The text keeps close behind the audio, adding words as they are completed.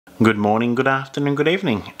Good morning, good afternoon, good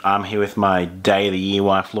evening. I'm here with my day of the year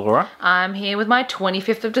wife, Laura. I'm here with my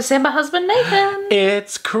 25th of December husband, Nathan.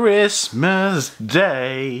 It's Christmas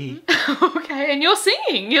Day. Okay, and you're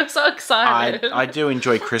singing. You're so excited. I do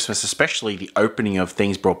enjoy Christmas, especially the opening of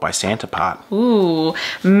things brought by Santa part. Ooh,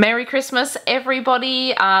 Merry Christmas,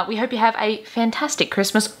 everybody. We hope you have a fantastic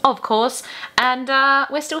Christmas, of course. And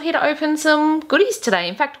we're still here to open some goodies today.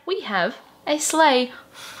 In fact, we have a sleigh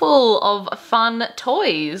full of fun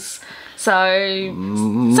toys. So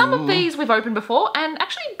some of these we've opened before, and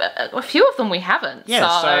actually a few of them we haven't.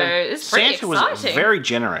 Yeah, so it's pretty Santa exciting. was very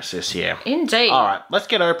generous this year. Indeed. All right, let's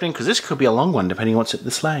get opening because this could be a long one depending on what's at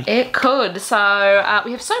the sleigh. It could. So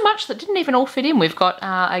we have so much that didn't even all fit in. We've got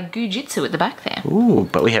a Gujitsu at the back there. Ooh,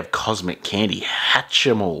 but we have cosmic candy,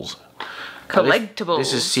 Hatchimals. Collectibles.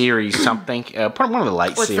 This is series something, probably one of the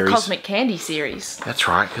late Well, it's series. the Cosmic Candy series. That's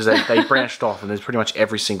right, because they branched off and there's pretty much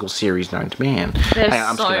every single series known to man.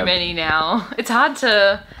 There's so many now. It's hard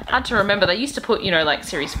to remember. They used to put, you know, like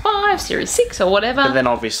Series 5, Series 6 or whatever. But then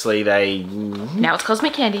obviously they... Now it's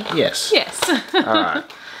Cosmic Candy. Yes. Yes. Alright.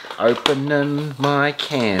 Opening my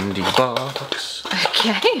candy box.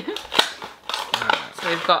 Okay. So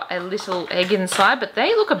we've got a little egg inside, but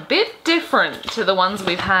they look a bit different to the ones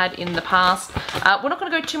we've had in the past. We're not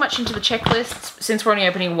going to go too much into the checklists since we're only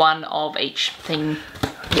opening one of each thing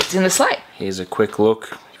that's in the sleigh. Here's a quick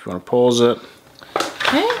look if you want to pause it.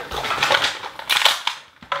 Okay.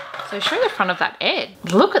 So show the front of that egg.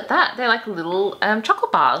 Look at that. They're like little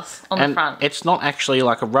chocolate bars on the front. It's not actually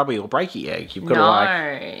like a rubby or breaky egg. You've got to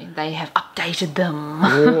like... they have updated them.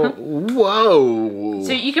 Whoa.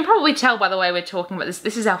 So you can probably tell by the way we're talking about this.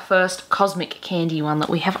 This is our first cosmic candy one that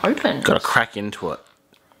we have opened. Got to crack into it.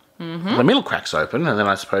 The middle crack's open and then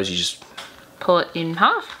I suppose you just... Pull it in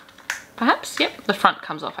half, perhaps. Yep, the front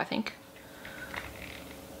comes off, I think.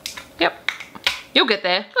 Yep. You'll get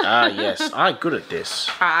there. Ah, yes. I'm good at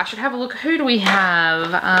this. I should have a look. Who do we have?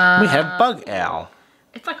 We have Bug Owl.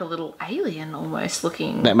 It's like a little alien almost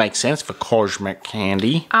looking. That makes sense for cosmic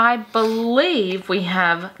candy. I believe we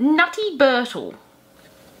have Nutty Birtle.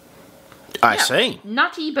 I see.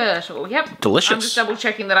 Nutty Birtle, yep. Delicious. I'm just double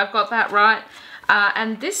checking that I've got that right.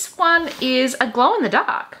 And this one is a glow in the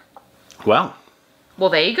dark. Well,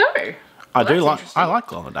 there you go. I like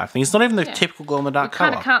glow in the dark thing. It's not even the typical glow in the dark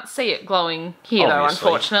Kind colour. of can't see it glowing here Obviously. though,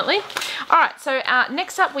 unfortunately. All right, so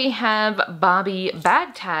next up we have Barbie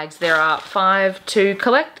bag tags. There are 5 to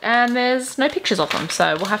collect, and there's no pictures of them,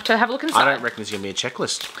 so we'll have to have a look inside. I don't reckon there's going to be a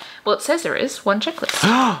checklist. Well, it says there is one checklist.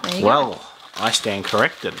 There you Well, go. I stand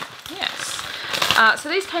corrected. Yes. So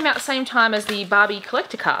these came out at the same time as the Barbie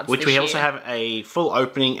collector cards. Which we also have a full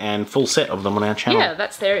opening and full set of them on our channel. Yeah,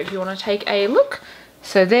 that's there if you want to take a look.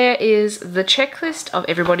 So there is the checklist of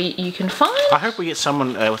everybody you can find. I hope we get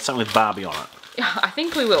someone with something with Barbie on it. Yeah, I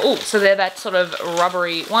think we will. Oh, so they're that sort of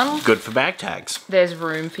rubbery one. Good for bag tags. There's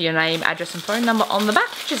room for your name, address and phone number on the back,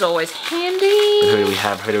 which is always handy. Who do we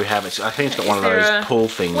have? Who do we have? I think it's got one of those pull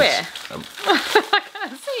things. Where? I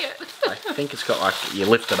can't see it. I think it's got like, you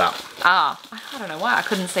lift it up. Ah, I don't know why I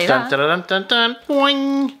couldn't see Dun, that. dun, dun, dun, dun,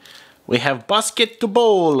 boing. We have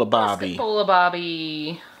Basketball Barbie. Basketball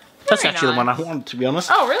Barbie. That's Very actually the one I nice. wanted, to be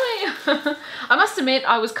honest. Oh, really? I must admit,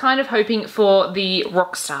 I was kind of hoping for the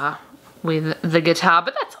rock star with the guitar,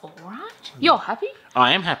 but that's all right. You're happy?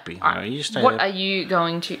 I am happy. No, you stay What there. are you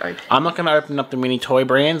going to open? I'm not going to open up the mini toy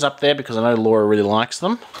brands up there because I know Laura really likes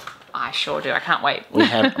them. I sure do. I can't wait. We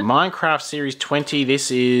have Minecraft Series 20.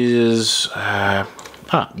 This is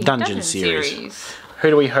Dungeon Series. Who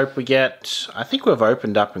do we hope we get? I think we've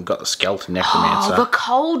opened up and got the Skeleton Necromancer. Oh, the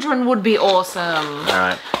cauldron would be awesome. All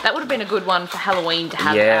right. That would have been a good one for Halloween to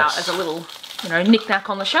have Yes. out as a little, you know, knick-knack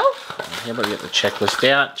on the shelf. How about we get the checklist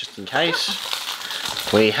out just in case?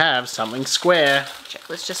 We have something square.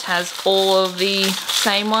 Checklist just has all of the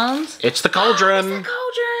same ones. It's the Cauldron. It's the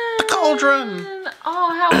cauldron. The Cauldron. Oh,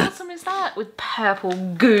 how awesome is that? With purple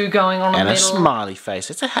goo going on in the And a middle. smiley face.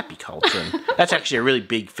 It's a happy Cauldron. That's actually a really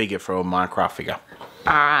big figure for a Minecraft figure.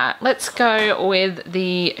 Alright, let's go with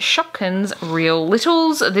the Shopkins Real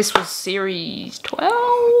Littles. This was series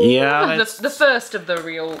 12? Yeah. The first of the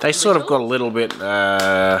real They sort of got a little bit...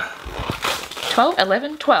 12,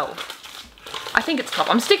 11, 12. I think it's 12.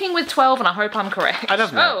 I'm sticking with 12 and I hope I'm correct. I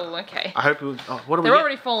don't know. Oh, okay. I hope... what do we They're get?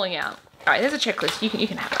 already falling out. Alright, there's a checklist. You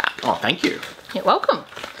can have that. Oh, thank you. You're welcome.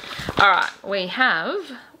 Alright, we have...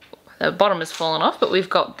 The bottom has fallen off, but we've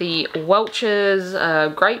got the Welch's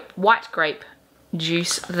white grape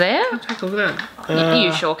juice there. Take a look at that.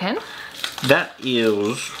 You sure can. That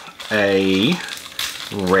is a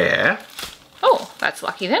rare. Oh, that's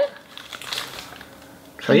lucky then.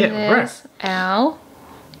 So yeah, rare. There's our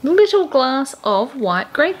little glass of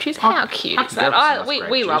white grape juice. How cute is that?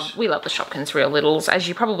 We love the Shopkins Real Littles, as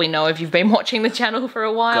you probably know if you've been watching the channel for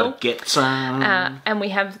a while. Gotta get some. And we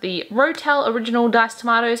have the Rotel Original diced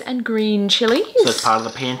tomatoes and green chilies. So it's part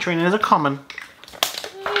of the pantry and there's a common.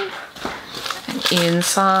 And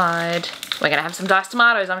inside, we're gonna have some diced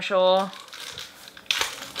tomatoes, I'm sure.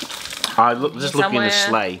 Just looking in the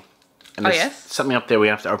sleigh. And there's something up there we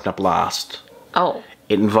have to open up last. Oh.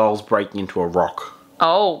 It involves breaking into a rock.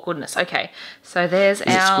 Oh, goodness. Okay. So there's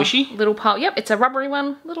our little pile. Yep, it's a rubbery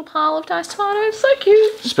one. Little pile of diced tomatoes. So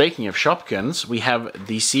cute. Speaking of Shopkins, we have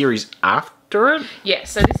the series after it. Yeah,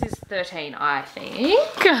 so this is 13, I think.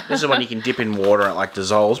 This is when you can dip in water and it like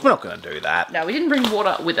dissolves. We're not going to do that. No, we didn't bring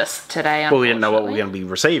water with us today, well, we didn't know what we were going to be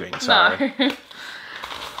receiving, so. No.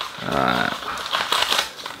 Alright.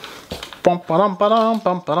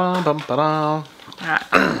 Alright,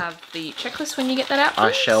 I'll have the checklist when you get that out, please.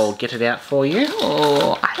 I shall get it out for you.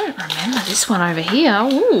 Oh, I don't remember this one over here.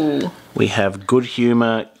 Ooh. We have Good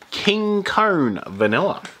Humour King Cone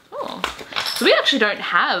Vanilla. Oh. So we actually don't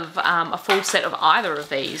have a full set of either of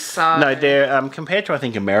these. So no, they're compared to I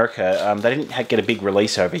think America, they didn't get a big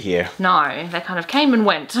release over here. No, they kind of came and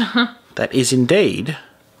went. That is indeed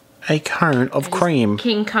a cone of cream.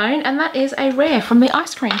 King Cone, and that is a rare from the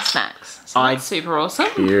ice cream snacks. So that's super awesome.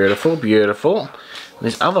 Beautiful, beautiful.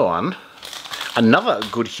 This other one, another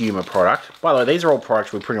Good Humour product. By the way, these are all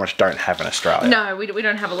products we pretty much don't have in Australia. No, we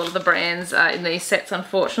don't have a lot of the brands in these sets,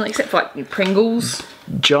 unfortunately, except for like Pringles.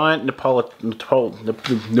 Giant Neapolitan.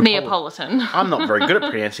 I'm not very good at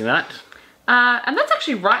pronouncing that. And that's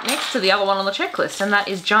actually right next to the other one on the checklist, and that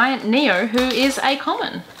is Giant Neo, who is a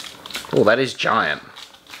common. Oh, that is giant.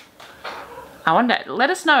 I wonder,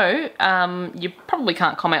 let us know. You probably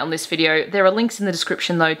can't comment on this video. There are links in the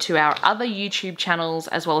description though to our other YouTube channels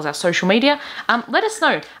as well as our social media. Let us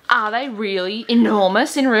know, are they really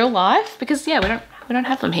enormous in real life? Because yeah, we don't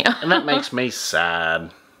have them here. And that makes me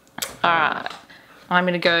sad. Alright, I'm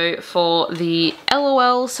gonna go for the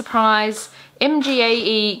LOL Surprise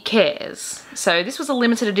MGAE Cares. So this was a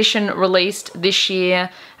limited edition released this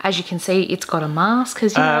year. As you can see, it's got a mask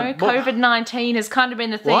because, you know, COVID-19 has kind of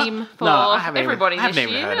been the theme for everybody this year. I haven't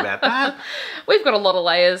even heard about that. We've got a lot of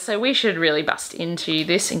layers, so we should really bust into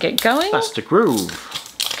this and get going. Bust a groove.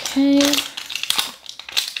 Okay.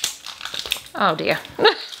 Oh dear.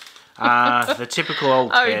 The typical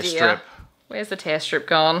old tear strip. Where's the tear strip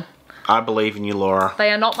gone? I believe in you, Laura.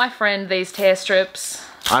 They are not my friend, these tear strips.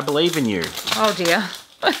 I believe in you. Oh dear.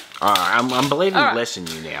 I'm believing less in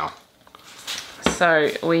you now.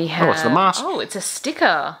 So we have... Oh, it's the mask. Oh, it's a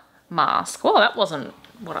sticker mask. Well, that wasn't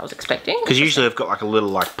what I was expecting. Because usually they've got like a little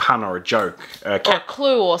like pun or a joke. Or a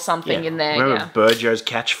clue or something in there. Remember Birdew's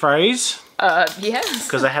catchphase? Yes.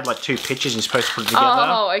 Because they had like two pictures and you're supposed to put it together.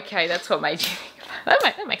 Oh, okay. That's what made you think of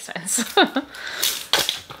that. That makes sense.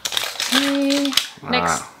 Okay.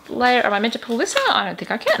 Next layer. Am I meant to pull this out? I don't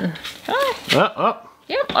think I can. Can I?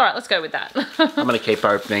 Yep, alright, let's go with that. I'm going to keep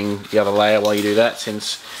opening the other layer while you do that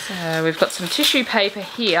since... So we've got some tissue paper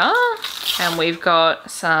here, and we've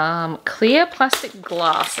got some clear plastic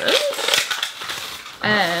glasses,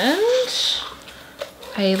 and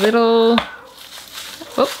a little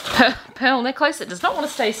pearl necklace that does not want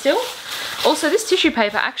to stay still. Also, this tissue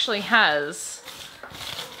paper actually has,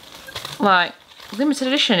 like, limited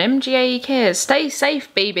edition, MGAE Cares, Stay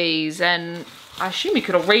Safe BBs, and... I assume you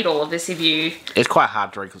could read all of this if you... It's quite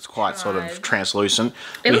hard to read because it's quite sort of translucent.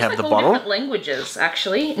 We have the bottle. Different languages,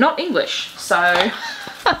 actually. Not English. So,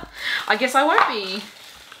 I guess I won't be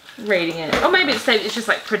reading it. Or maybe it's just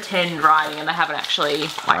like pretend writing and they haven't actually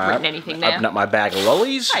like written anything there. Open up my bag of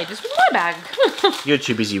lollies. Hey, just with my bag. You're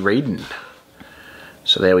too busy reading.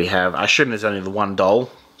 So there we have... I assume there's only the one doll.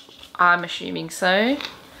 I'm assuming so.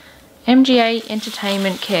 MGA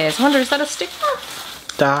Entertainment Cares. I wonder, is that a sticker?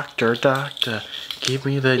 Doctor, give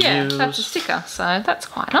me the news. Yeah, that's a sticker, so that's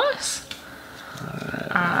quite nice.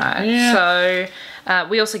 Alright, so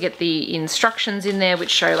we also get the instructions in there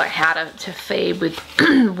which show like how to feed with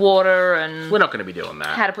water and... We're not going to be doing that.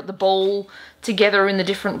 How to put the ball together in the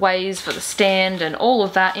different ways for the stand and all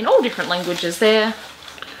of that in all different languages there.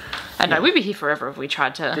 I know, we'd be here forever if we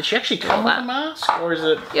tried to... Did she actually come with a mask, or is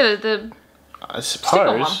it... Yeah, the I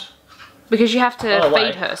suppose. One. Because you have to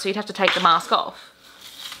feed her, so you'd have to take the mask off.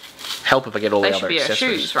 Help if I get all the other accessories. They should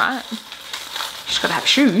be her shoes, right? She's got to have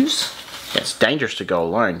shoes. Yeah, it's dangerous to go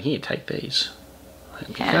alone. Here, take these.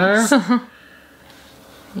 Yes.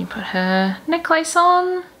 You put her necklace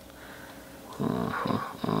on.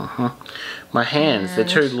 My hands, they're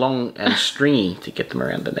too long and stringy to get them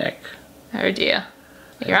around the neck. Oh dear.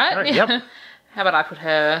 You right? Yep. How about I put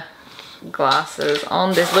her glasses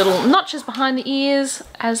on. There's little notches behind the ears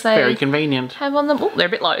as they Very convenient. have on them. Oh, they're a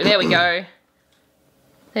bit low. There we go.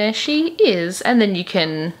 There she is. And then you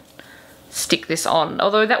can stick this on.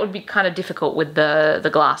 Although that would be kind of difficult with the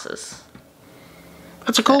glasses.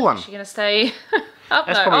 That's a cool one. Is she going to stay... Oh,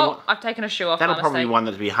 That's no. probably I've taken a shoe off. That'll probably be one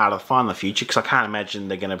that'd be harder to find in the future because I can't imagine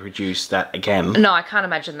they're going to produce that again. No, I can't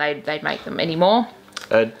imagine they'd make them anymore.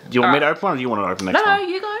 Do you want me to open one or do you want to open next No, one?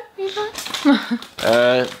 you go. You go.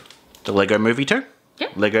 The Lego Movie 2.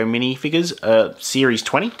 Yep. Lego minifigures, Series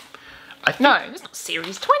 20. No, it's not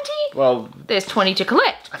Series 20. Well, There's 20 to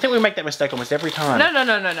collect. I think we make that mistake almost every time.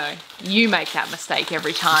 No. You make that mistake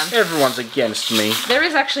every time. Everyone's against me. There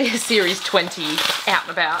is actually a Series 20 out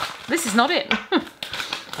and about. This is not it.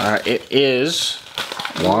 It is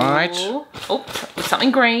white. Ooh. Oh, with something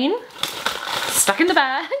green. Stuck in the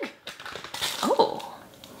bag. Oh.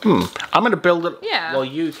 I'm going to build it Yeah. while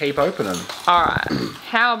you keep opening. Alright.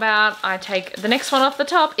 How about I take the next one off the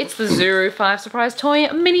top. It's the Zuru 5 Surprise Toy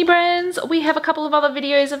Mini Brands. We have a couple of other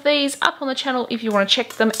videos of these up on the channel if you want to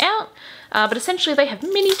check them out. But essentially they have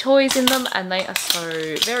mini toys in them and they are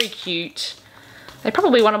so very cute. They're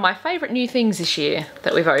probably one of my favourite new things this year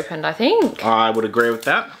that we've opened, I think. I would agree with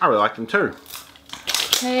that. I really like them too.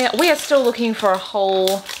 Okay, we are still looking for a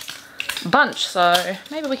whole bunch, so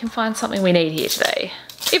maybe we can find something we need here today.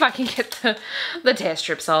 If I can get the tear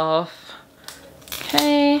strips off.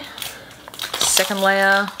 Okay. Second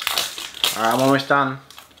layer. Alright, I'm almost done.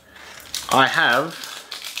 I have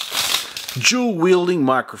Dual Wielding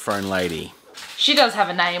Microphone Lady. She does have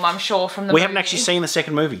a name, I'm sure, from the We movie. haven't actually seen the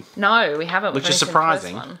second movie. No, we haven't. Which We've is only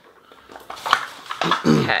seen the first surprising. one.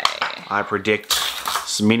 Okay. I predict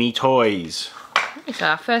mini toys. So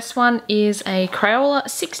our first one is a Crayola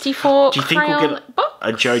 64 Do you think we'll crayon get box.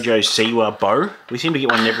 a JoJo Siwa bow? We seem to get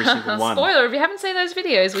one in every single one. Spoiler, if you haven't seen those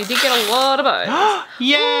videos, we did get a lot of bows.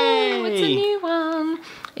 Yay! Ooh, it's a new one.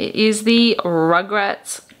 It is the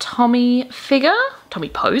Rugrats Tommy figure. Tommy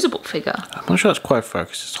posable figure. I'm not sure that's quite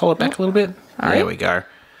focused. Just hold it back a little bit. Sorry? There we go.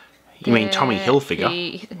 You mean Tommy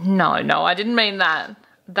Hilfiger? No, I didn't mean that.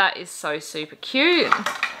 That is so super cute.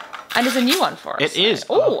 And there's a new one for us. It is.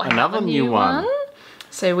 Oh, another new one.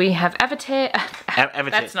 So we have Avatar.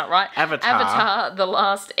 Avatar. That's not right. Avatar. The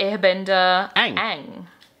Last Airbender. Aang.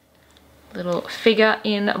 Little figure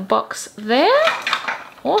in box there.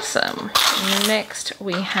 Awesome. Next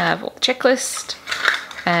we have checklist.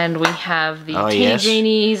 And we have the Teeny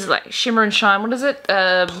Genies, like Shimmer and Shine. What is it?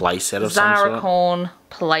 Playset of some sort. Zaracorn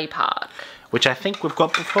Play Park. Which I think we've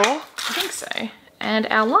got before. I think so. And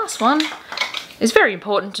our last one is very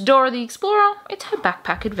important to Dora the Explorer. It's her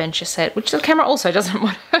backpack adventure set, which the camera also doesn't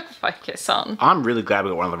want to focus on. I'm really glad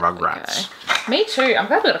we got one of the Rugrats. Okay. Me too. I'm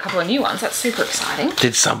glad we got a couple of new ones. That's super exciting.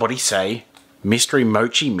 Did somebody say Mystery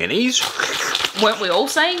Mochi Minis? Weren't we all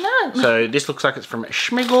saying that? So this looks like it's from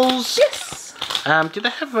Schmiggles. Yes. Do they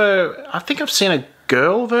have a... I think I've seen a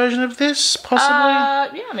girl version of this,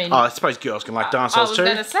 possibly? Yeah, I mean... Oh, I suppose girls can like I dinosaurs was too.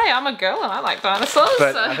 going to say, I'm a girl and I like dinosaurs.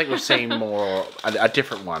 But so. I think we've seen more... a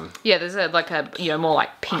different one. Yeah, there's more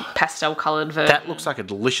like pink pastel coloured version. That looks like a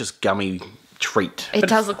delicious gummy treat. It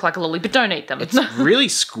does look like a lolly, but don't eat them. It's really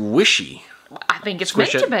squishy. I think it's meant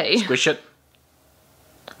to be. Squish it.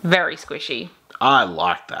 Very squishy. I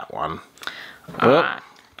like that one. Alright.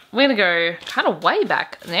 We're going to go kind of way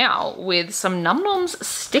back now with some Num Noms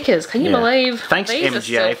stickers. Can you believe Thanks these are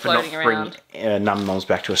still MGA for not floating around? bringing Num Noms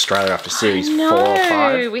back to Australia after series 4 No, or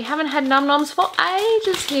 5. we haven't had Num Noms for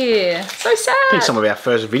ages here. So sad. I think some of our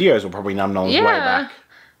first videos were probably Num Noms way back.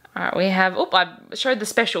 Alright, we have... Oh, I showed the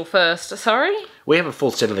special first. Sorry. We have a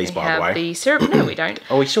full set of these, by the way. The syrup... No, we don't.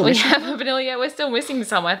 Oh, we still missing? We have a vanilla... Yeah, we're still missing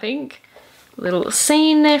some, I think. Little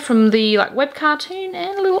scene there from the web cartoon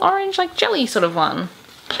and a little orange jelly sort of one.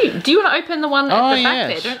 Cute. Do you want to open the one at the back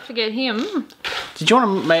there? Don't forget him. Did you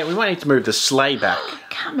want to... We might need to move the sleigh back. We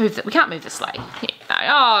can't move the sleigh. Here, no.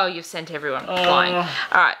 Oh, you've sent everyone flying.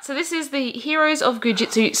 Alright, so this is the Heroes of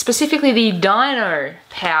Gujitsu, specifically the Dino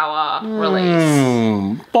Power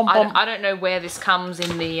release. I don't know where this comes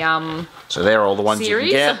in the So they're all the ones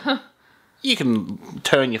series. you can get. You can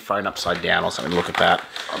turn your phone upside down or something. Look at that.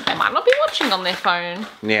 Well, they might not be watching on their phone.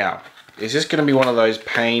 Now, is this going to be one of those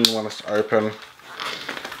pain ones to open?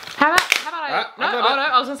 How about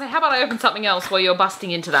I was going to say, how about I open something else while you're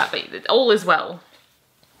busting into that, but all is well.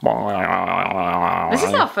 This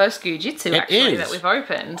is our first Gujitsu, actually, that we've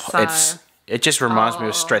opened. So. It just reminds me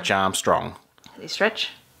of Stretch Armstrong. Did he stretch?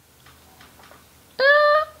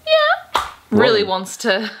 Yeah. Really wants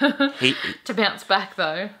to to bounce back,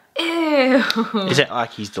 though. Ew. Is it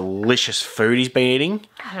like his delicious food he's been eating?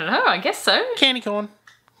 I don't know, I guess so. Candy corn.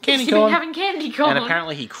 He's been having candy corn. And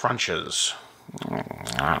apparently he crunches.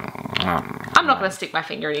 I'm not going to stick my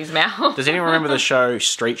finger in his mouth. Does anyone remember the show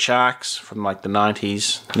Street Sharks from like the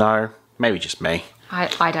 90s? No? Maybe just me.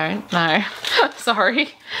 I don't know.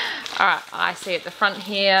 Sorry. Alright, I see at the front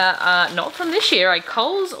here, not from this year, a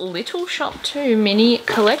Coles Little Shop 2 mini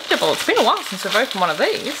collectible. It's been a while since we've opened one of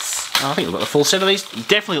these. I think we've got the full set of these.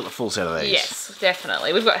 Definitely got the full set of these. Yes,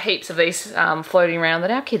 definitely. We've got heaps of these floating around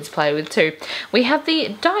that our kids play with too. We have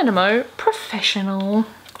the Dynamo Professional.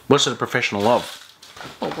 What's it a professional of?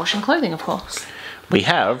 Well, washing clothing, of course. We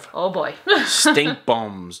have... Oh boy. Stink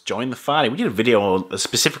Bombs. Join the party. We did a video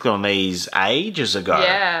specifically on these ages ago.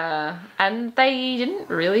 Yeah, and they didn't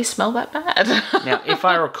really smell that bad. Now, if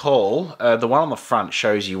I recall, the one on the front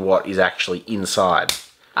shows you what is actually inside.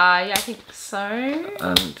 Yeah, I think so.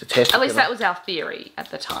 To test at least that was our theory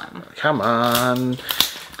at the time. Come on.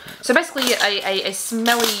 So basically a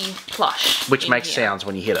smelly plush. Which makes sounds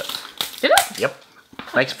when you hit it. Did it? Yep.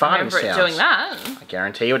 Makes farting sounds. I remember it doing that. I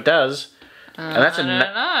guarantee you it does. And that's I don't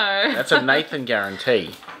know. That's a Nathan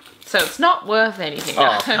guarantee. So it's not worth anything.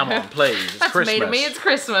 Oh, come on, please. It's that's Christmas. Me to me, it's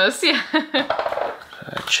Christmas, yeah.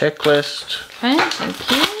 Checklist. Okay,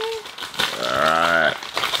 thank you. Alright.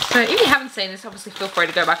 So if you haven't seen this, obviously feel free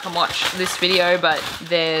to go back and watch this video, but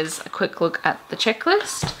there's a quick look at the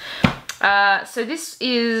checklist. So this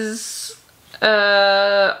is,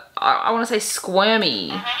 I want to say squirmy.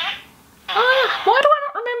 Why do I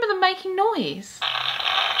not remember them making noise?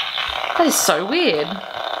 That is so weird.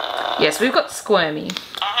 Yes, we've got squirmy.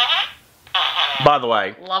 By the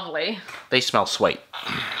way, lovely. They smell sweet.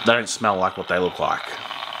 They don't smell like what they look like.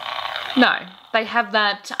 No, they have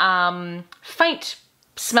that faint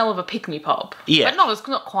smell of a pick-me pop. Yeah. But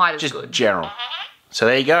not quite as good. Just general. So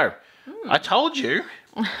there you go. I told you.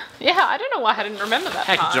 Yeah, I don't know why I didn't remember that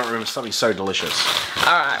How part. could you not remember something so delicious?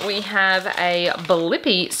 Alright, we have a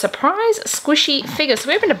Blippi surprise squishy figure. So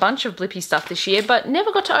we opened a bunch of Blippi stuff this year, but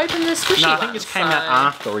never got to open the squishy No, I ones. think this came out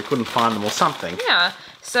after. We couldn't find them or something. Yeah.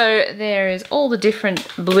 So there is all the different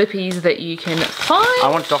Blippies that you can find. I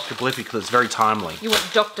want Dr. Blippi because it's very timely. You want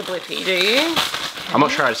Dr. Blippi, do you? I'm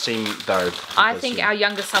not sure I've seen though. I think our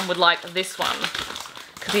younger son would like this one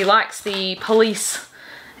because he likes the police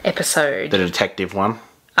episode. The detective one.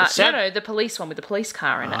 No, the police one with the police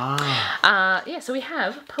car in it. Yeah, so we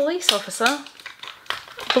have Police Officer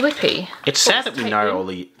Blippi. It's sad that we know all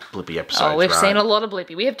the Blippi episodes, Oh, we've seen a lot of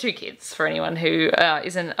Blippi. We have 2 kids, for anyone who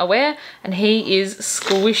isn't aware, and he is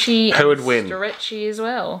squishy Who would win? Stretchy as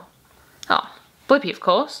well. Oh, Blippi, of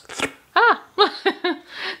course.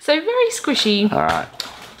 So very squishy. Alright.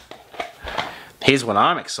 Here's what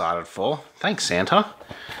I'm excited for. Thanks, Santa.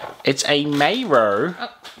 It's a Mayro. Oh,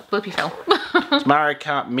 Blippi fell. It's Mario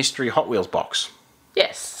Kart Mystery Hot Wheels box.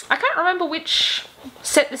 Yes. I can't remember which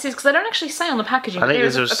set this is because they don't actually say on the packaging. I think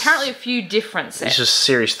there's this was apparently a few different sets. This is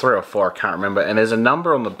series 3 or 4, I can't remember. And there's a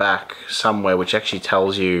number on the back somewhere which actually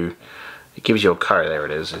tells you, it gives you a code. There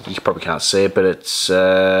it is. You probably can't see it, but it's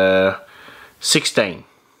 16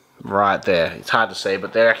 right there. It's hard to see,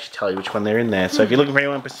 but they actually tell you which one they're in there. So if you're looking for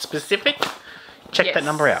anyone specific, check that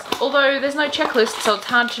number out. Although there's no checklist, so it's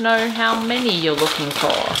hard to know how many you're looking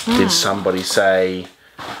for. Did somebody say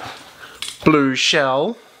blue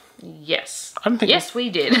shell? Yes. I don't think yes,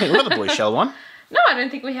 we did. we got the blue shell one. No, I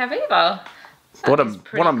don't think we have either. What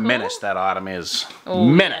a menace that item is. Ooh,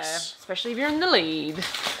 menace. Yeah. Especially if you're in the lead.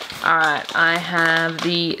 Alright, I have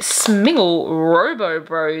the Smiggle Robo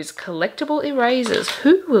Bros collectible erasers.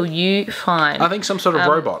 Who will you find? I think some sort of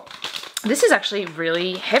robot. This is actually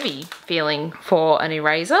really heavy feeling for an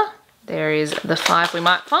eraser. There is the 5 we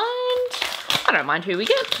might find. I don't mind who we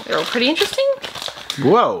get. They're all pretty interesting.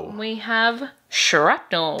 Whoa. We have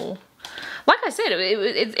Shrapnel. Like I said,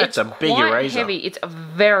 it's a big quite eraser. heavy. It's a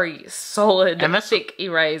very solid and thick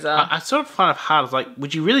eraser. I sort of find it hard. It's like,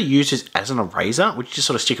 would you really use this as an eraser? Would you just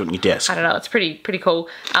sort of stick it on your desk? I don't know. It's pretty cool.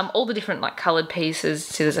 All the different like coloured pieces.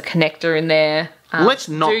 See, there's a connector in there. Let's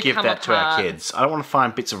not give that to our kids. I don't want to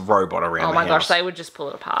find bits of robot around Oh my gosh, they would just pull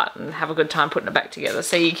it apart and have a good time putting it back together.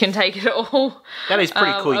 So you can take it all. That is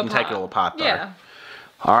pretty cool. You can take it all apart though. Yeah.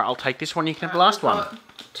 All right, I'll take this one. You can have the last one.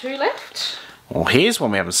 2 left. Well, here's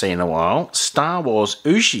one we haven't seen in a while. Star Wars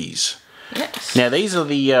Ushis. Yes. Now, these are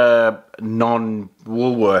the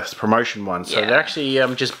non-Woolworths promotion ones. So they're actually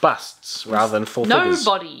just busts rather than full figures.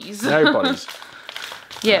 No bodies. No bodies.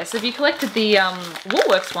 Yeah, so if you collected the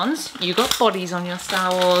Woolworths ones, you got bodies on your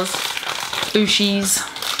Star Wars Ushis.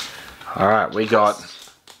 All right, we got...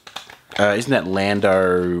 isn't that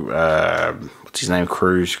Lando... what's his name?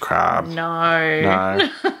 Cruise Crab? No. No.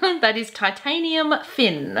 That is Titanium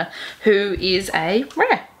Finn, who is a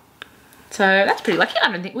rare. So that's pretty lucky.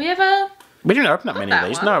 I don't think we ever... We didn't open up many of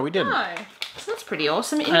these. one. No, we didn't. No. So that's pretty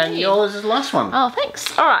awesome indeed. And yours is the last one. Oh,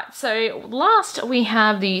 thanks. All right, so last we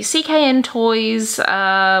have the CKN Toys,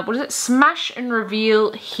 what is it? Smash and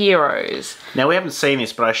Reveal Heroes. Now, we haven't seen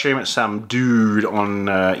this, but I assume it's some dude on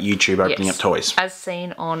YouTube opening up toys. As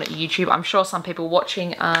seen on YouTube. I'm sure some people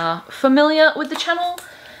watching are familiar with the channel.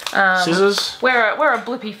 Scissors. We're a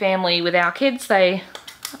Blippi family with our kids. Well,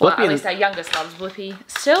 at least our youngest loves Blippi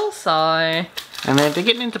still, so... And they're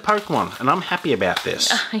getting into Pokemon, and I'm happy about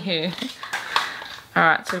this. Yeah.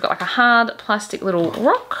 Alright, so we've got like a hard plastic little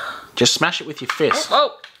rock. Just smash it with your fist.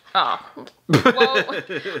 Oh! Oh. Well,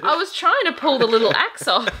 I was trying to pull the little axe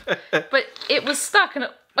off, but it was stuck and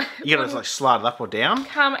it... You gotta like slide it up or down?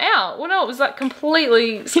 Come out. Well, no, it was like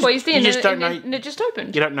completely squeezed in just don't know, and it just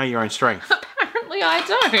opened. You don't know your own strength. Apparently I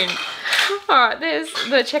don't. Alright, there's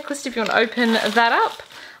the checklist if you want to open that up.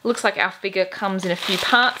 Looks like our figure comes in a few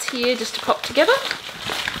parts here just to pop together.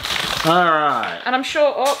 Alright. And I'm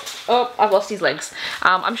sure, oh, I've lost his legs.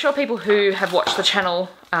 I'm sure people who have watched the channel,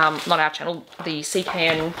 not our channel, the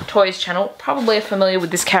CKN Toys channel, probably are familiar with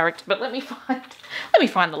this character, but let me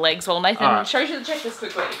find the legs while Nathan shows you the checklist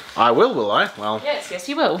quickly. I will I? Well. Yes,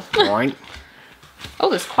 you will. Point. Oh,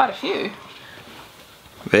 there's quite a few.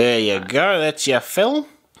 There you go, that's your fill.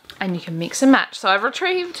 And you can mix and match. So I've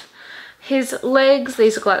retrieved his legs.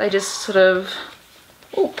 These look like they just sort of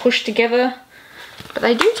push together. But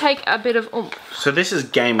they do take a bit of oomph. So this is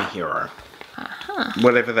Game Hero.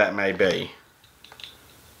 Whatever that may be.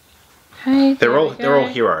 Okay, they're all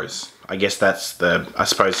heroes. I guess that's I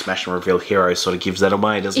suppose Smash and Reveal Heroes sort of gives that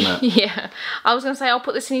away, doesn't it? Yeah. I was going to say I'll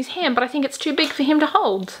put this in his hand, but I think it's too big for him to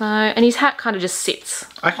hold. So, and his hat kind of just sits.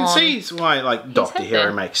 I can see why like Doctor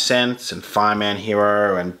Hero makes sense, and Fireman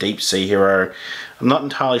Hero, and Deep Sea Hero. I'm not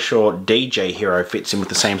entirely sure DJ Hero fits in with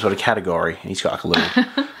the same sort of category. He's got like a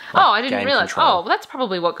little... oh, I didn't realise. Oh, well, that's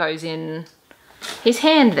probably what goes in his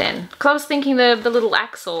hand then. Because I was thinking the little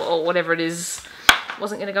axe or whatever it is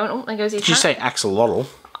wasn't going to go in. Oh, there goes his hat. Did you say axolotl?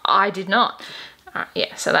 I did not. Alright,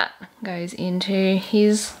 yeah, so that goes into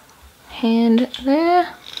his hand there.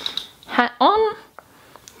 Hat on.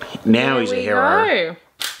 Now he's a hero.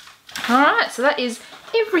 Alright, so that is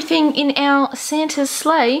everything in our Santa's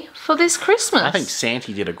sleigh for this Christmas. I think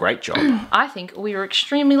Santa did a great job. I think we were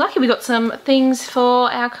extremely lucky. We got some things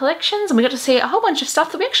for our collections and we got to see a whole bunch of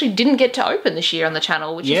stuff that we actually didn't get to open this year on the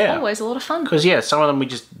channel, which is always a lot of fun. Because, some of them we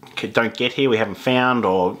just don't get here, we haven't found,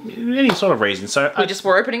 or any sort of reason. So we just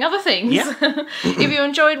were opening other things. Yeah. If you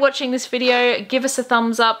enjoyed watching this video, give us a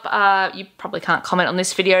thumbs up. You probably can't comment on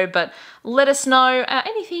this video, but let us know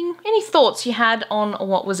any thoughts you had on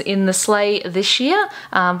what was in the sleigh this year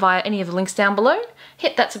via any of the links down below.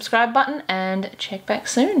 Hit that subscribe button and check back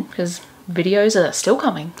soon because videos are still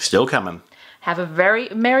coming. Still coming. Have a very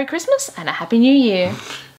Merry Christmas and a Happy New Year.